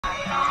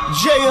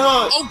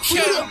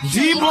J-Hud,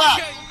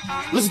 D-Block.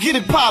 Let's get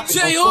it poppin'.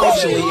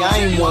 Unfortunately, I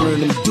ain't one of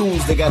them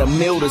dudes that got a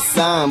mill to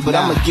sign, but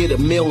I'ma get a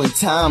mill in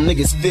time.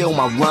 Niggas feel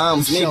my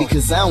rhymes, maybe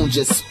cause I don't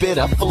just spit,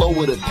 I flow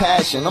with a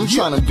passion. I'm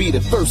trying to be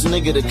the first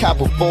nigga to cop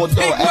a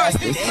 4-door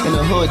Aston in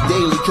the hood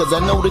daily, cause I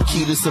know the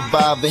key to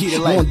surviving.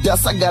 On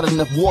dust, I got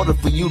enough water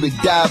for you to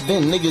dive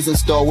in. Niggas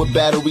installed with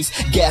batteries,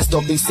 gassed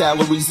off their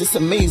salaries. It's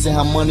amazing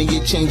how money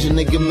get change a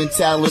nigga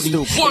mentality.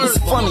 It's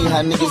funny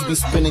how niggas be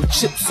spinning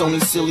chips on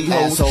these silly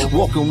hoes,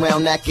 walking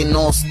around acting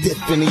all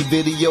stiff in these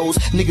videos.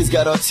 Niggas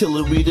got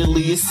artillery to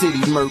lead a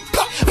city murk.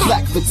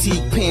 Black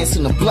fatigue pants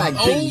and a black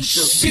baby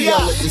shirt.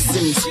 PL at the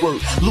semi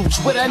squirt.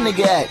 Luch, where that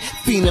nigga at?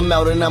 Feed him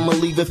out and I'ma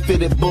leave a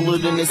fitted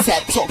bullet in his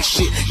hat. Talk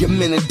shit, your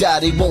men will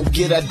die, they won't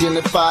get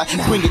identified.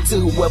 Bring it to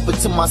whoever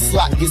till my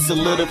slot gets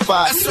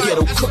solidified.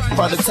 Ghetto cook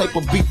fry the type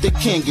of beef that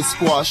can get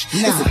squashed.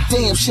 It's a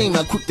damn shame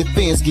how quick the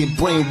fans get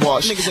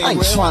brainwashed. I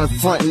ain't trying to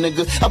front,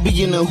 nigga. I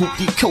be in the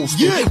hoopty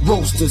coasting,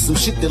 roasting some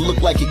shit that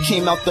look like it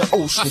came out the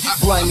ocean.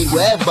 Blind me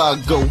wherever I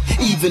go,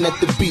 even at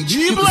the beach.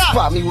 You can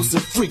spot me with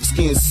some freaks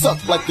getting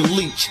sucked like a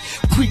leech.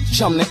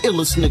 Preach, I'm the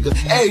illest nigga.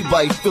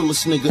 Everybody feel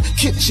this nigga.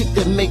 Kid shit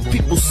that make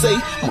people say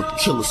I'm a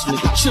killer's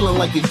nigga. Chillin'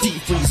 like a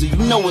deep freezer, you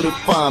know where to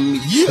find me.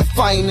 If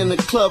I ain't in the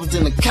clubs,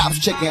 then the cops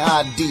checking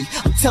ID.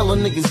 I'm telling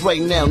niggas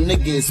right now,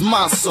 nigga, it's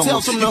my summer.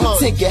 You can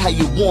take it how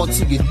you want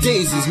to, your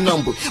days is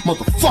numbered.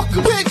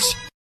 Motherfucker, bitch.